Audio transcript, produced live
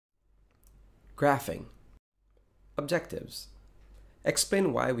Graphing. Objectives.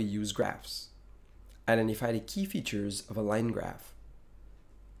 Explain why we use graphs. Identify the key features of a line graph.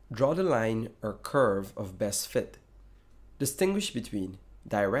 Draw the line or curve of best fit. Distinguish between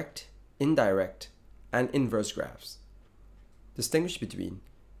direct, indirect, and inverse graphs. Distinguish between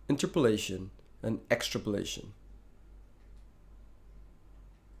interpolation and extrapolation.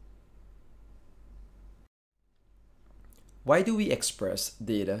 Why do we express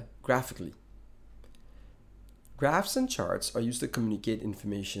data graphically? Graphs and charts are used to communicate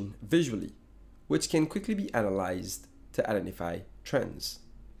information visually, which can quickly be analyzed to identify trends.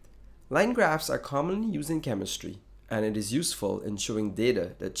 Line graphs are commonly used in chemistry, and it is useful in showing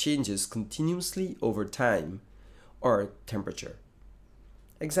data that changes continuously over time or temperature.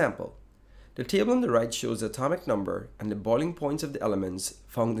 Example: the table on the right shows the atomic number and the boiling points of the elements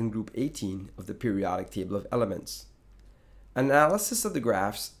found in group 18 of the periodic table of elements. Analysis of the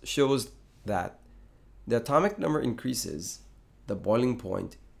graphs shows that the atomic number increases, the boiling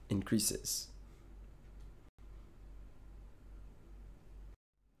point increases.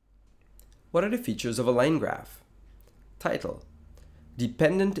 What are the features of a line graph? Title: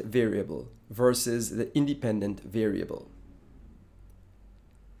 Dependent variable versus the independent variable.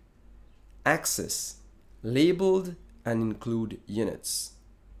 Axis: labeled and include units.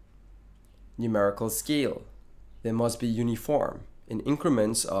 Numerical scale: they must be uniform in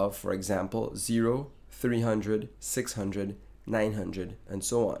increments of, for example, 0, 300, 600, 900, and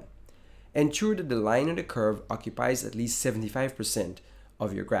so on. Ensure that the line or the curve occupies at least 75%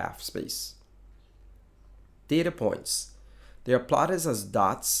 of your graph space. Data points: they are plotted as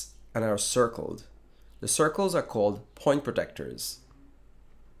dots and are circled. The circles are called point protectors.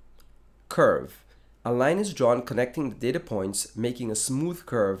 Curve: a line is drawn connecting the data points, making a smooth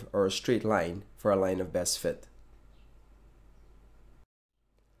curve or a straight line for a line of best fit.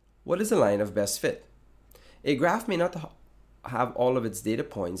 What is a line of best fit? A graph may not have all of its data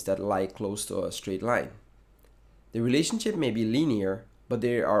points that lie close to a straight line. The relationship may be linear, but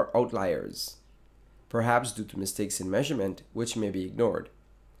there are outliers, perhaps due to mistakes in measurement, which may be ignored,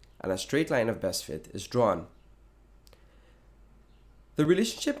 and a straight line of best fit is drawn. The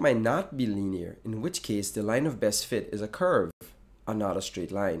relationship might not be linear, in which case the line of best fit is a curve and not a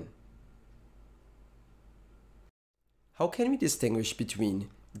straight line. How can we distinguish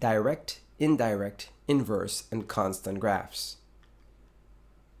between direct, indirect, inverse, and constant graphs?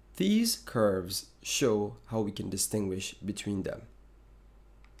 These curves show how we can distinguish between them.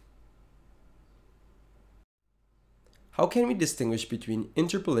 How can we distinguish between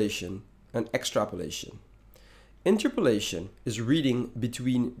interpolation and extrapolation? Interpolation is reading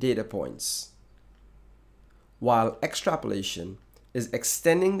between data points, while extrapolation is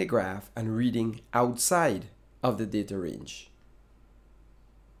extending the graph and reading outside of the data range.